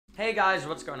Hey guys,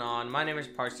 what's going on? My name is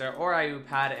Parser, or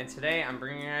IUPad, and today I'm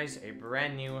bringing you guys a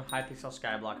brand new Hypixel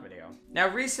Skyblock video. Now,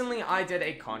 recently I did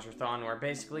a Contrathon where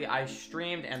basically I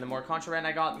streamed, and the more contraband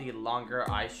I got, the longer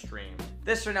I streamed.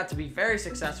 This turned out to be very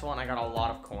successful, and I got a lot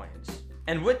of coins.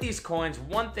 And with these coins,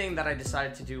 one thing that I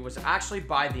decided to do was actually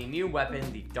buy the new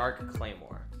weapon, the Dark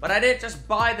Claymore. But I didn't just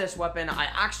buy this weapon, I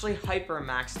actually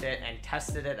hyper-maxed it and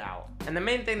tested it out. And the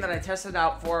main thing that I tested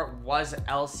out for was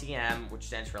LCM, which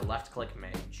stands for left click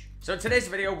mage. So in today's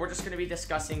video, we're just going to be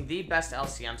discussing the best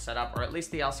LCM setup, or at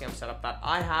least the LCM setup that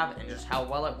I have, and just how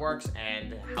well it works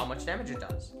and how much damage it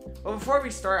does. But before we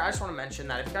start, I just want to mention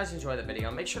that if you guys enjoy the video,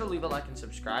 make sure to leave a like and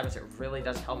subscribe, as it really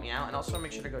does help me out. And also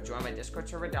make sure to go join my Discord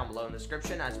server down below in the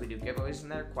description, as we do giveaways in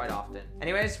there quite often.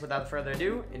 Anyways, without further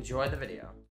ado, enjoy the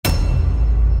video.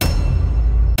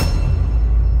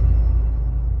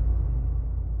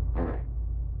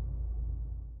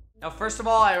 Now, first of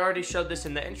all, I already showed this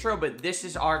in the intro, but this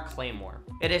is our Claymore.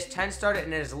 It is 10 starred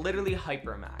and it is literally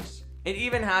hypermax. It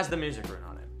even has the music rune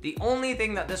on it. The only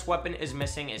thing that this weapon is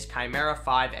missing is Chimera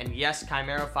 5, and yes,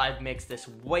 Chimera 5 makes this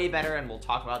way better, and we'll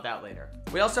talk about that later.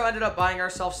 We also ended up buying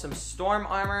ourselves some storm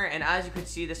armor, and as you can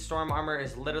see, this storm armor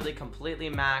is literally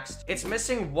completely maxed. It's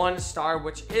missing 1 star,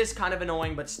 which is kind of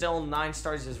annoying, but still 9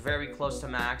 stars is very close to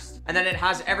maxed. And then it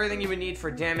has everything you would need for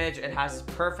damage. It has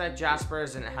perfect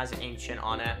Jaspers, and it has ancient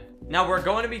on it. Now, we're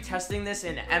going to be testing this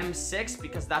in M6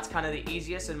 because that's kind of the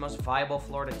easiest and most viable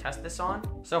floor to test this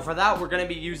on. So for that, we're going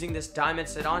to be using this diamond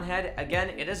sit-on head. Again,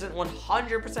 it isn't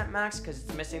 100% max because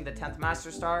it's missing the 10th master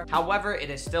star. However, it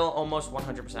is still almost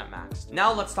 100% maxed.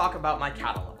 Now let's talk about my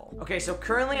kata level. Okay, so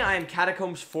currently I am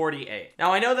Catacombs 48.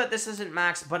 Now I know that this isn't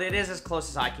max, but it is as close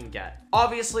as I can get.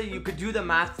 Obviously, you could do the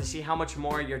math to see how much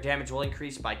more your damage will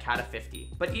increase by Cata 50.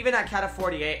 But even at Cata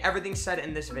 48, everything said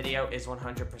in this video is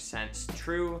 100%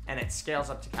 true, and it scales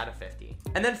up to Cata 50.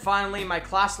 And then finally, my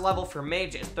class level for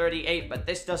mage is 38, but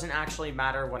this doesn't actually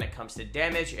matter when it comes to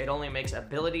damage. It only makes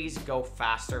abilities go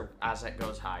faster as it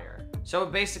goes higher. So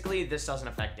basically, this doesn't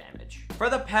affect damage. For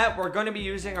the pet, we're going to be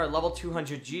using our level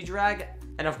 200 G-Drag.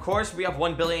 And of course, we have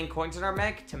 1 billion coins in our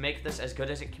mech to make this as good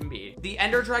as it can be. The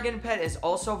Ender Dragon pet is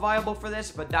also viable for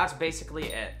this, but that's basically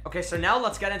it. Okay, so now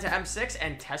let's get into M6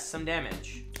 and test some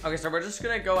damage. Okay, so we're just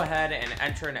gonna go ahead and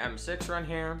enter an M6 run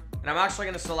here. And I'm actually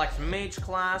gonna select Mage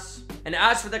class. And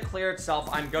as for the clear itself,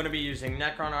 I'm gonna be using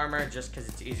Necron armor just because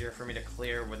it's easier for me to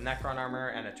clear with Necron armor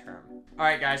and a term.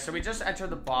 Alright guys, so we just entered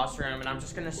the boss room, and I'm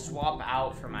just gonna swap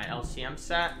out for my LCM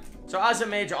set. So as a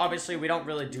mage, obviously, we don't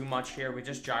really do much here. We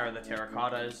just gyro the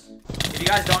terracottas. If you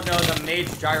guys don't know, the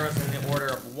mage gyros in the order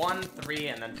of 1, 3,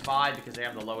 and then 5 because they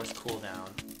have the lowest cooldown.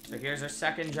 So here's our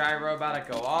second gyro about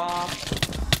to go off.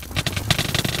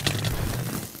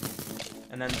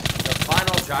 And then the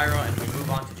final gyro, and we move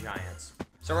on to giants.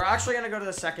 So we're actually going to go to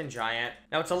the second giant.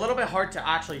 Now, it's a little bit hard to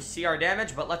actually see our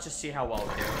damage, but let's just see how well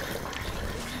we do.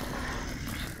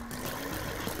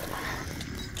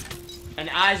 And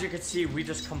as you can see, we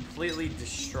just completely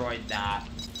destroyed that.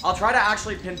 I'll try to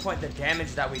actually pinpoint the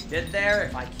damage that we did there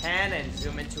if I can and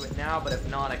zoom into it now, but if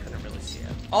not, I couldn't really see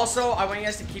it. Also, I want you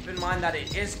guys to keep in mind that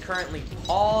it is currently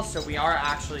Paul, so we are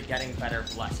actually getting better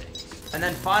blessings. And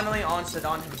then finally on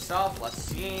Sidon himself, let's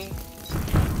see.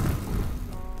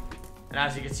 And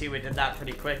as you can see, we did that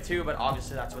pretty quick too, but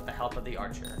obviously that's with the help of the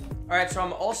archer. Alright, so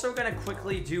I'm also going to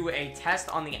quickly do a test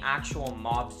on the actual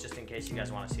mobs, just in case you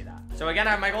guys want to see that. So again,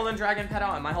 I have my golden dragon pet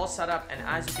out and my whole setup, and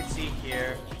as you can see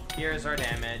here, here's our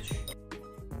damage.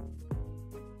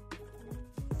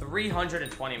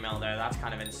 320 mil there, that's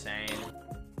kind of insane.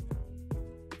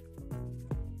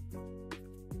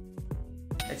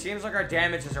 It seems like our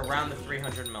damage is around the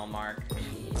 300 mil mark.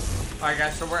 Alright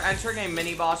guys, so we're entering a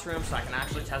mini boss room, so I can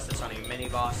actually test this on a mini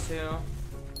boss too.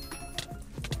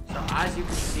 So as you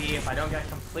can see, if I don't get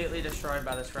completely destroyed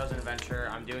by this frozen adventure,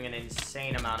 I'm doing an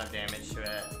insane amount of damage to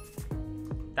it.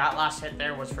 That last hit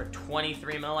there was for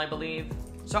 23 mil, I believe.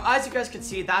 So as you guys can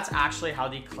see, that's actually how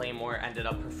the Claymore ended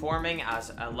up performing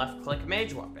as a left-click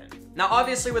mage weapon. Now,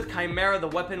 obviously, with Chimera, the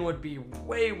weapon would be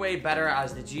way better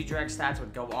as the G-Drag stats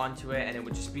would go onto it, and it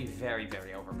would just be very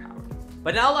overpowered.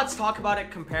 But now let's talk about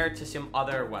it compared to some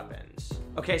other weapons.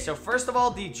 Okay, so first of all,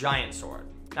 the Giant Sword.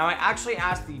 Now, I actually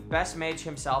asked the best mage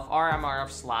himself, RMRF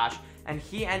Slash, and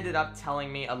he ended up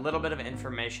telling me a little bit of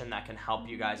information that can help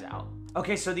you guys out.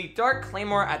 Okay, so the Dark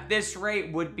Claymore at this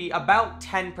rate would be about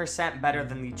 10% better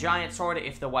than the Giant Sword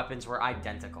if the weapons were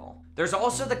identical. There's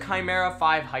also the Chimera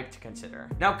 5 hype to consider.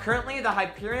 Now, currently, the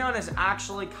Hyperion is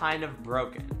actually kind of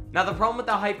broken. Now, the problem with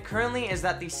the Hype currently is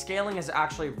that the scaling is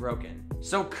actually broken.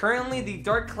 So currently, the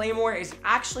Dark Claymore is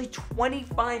actually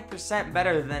 25%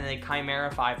 better than the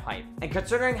Chimera 5 Hype. And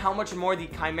considering how much more the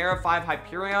Chimera 5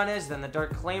 Hyperion is than the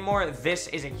Dark Claymore, this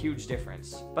is a huge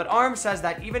difference. But ARM says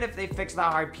that even if they fix the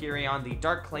Hyperion, the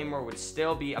Dark Claymore would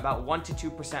still be about 1 to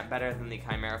 2% better than the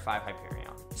Chimera 5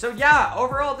 Hyperion. So yeah,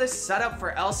 overall this setup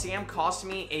for LCM cost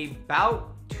me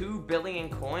about 2 billion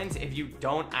coins if you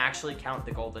don't actually count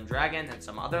the Golden Dragon and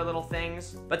some other little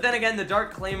things. But then again, the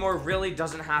Dark Claymore really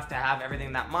doesn't have to have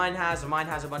everything that mine has. Mine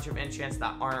has a bunch of enchants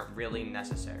that aren't really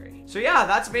necessary. So yeah,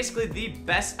 that's basically the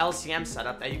best LCM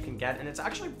setup that you can get, and it's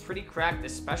actually pretty cracked,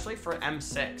 especially for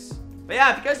M6. But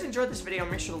yeah, if you guys enjoyed this video,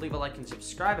 make sure to leave a like and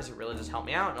subscribe, as it really does help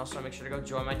me out. And also make sure to go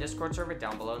join my Discord server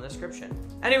down below in the description.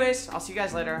 Anyways, I'll see you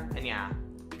guys later, and yeah,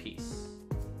 peace.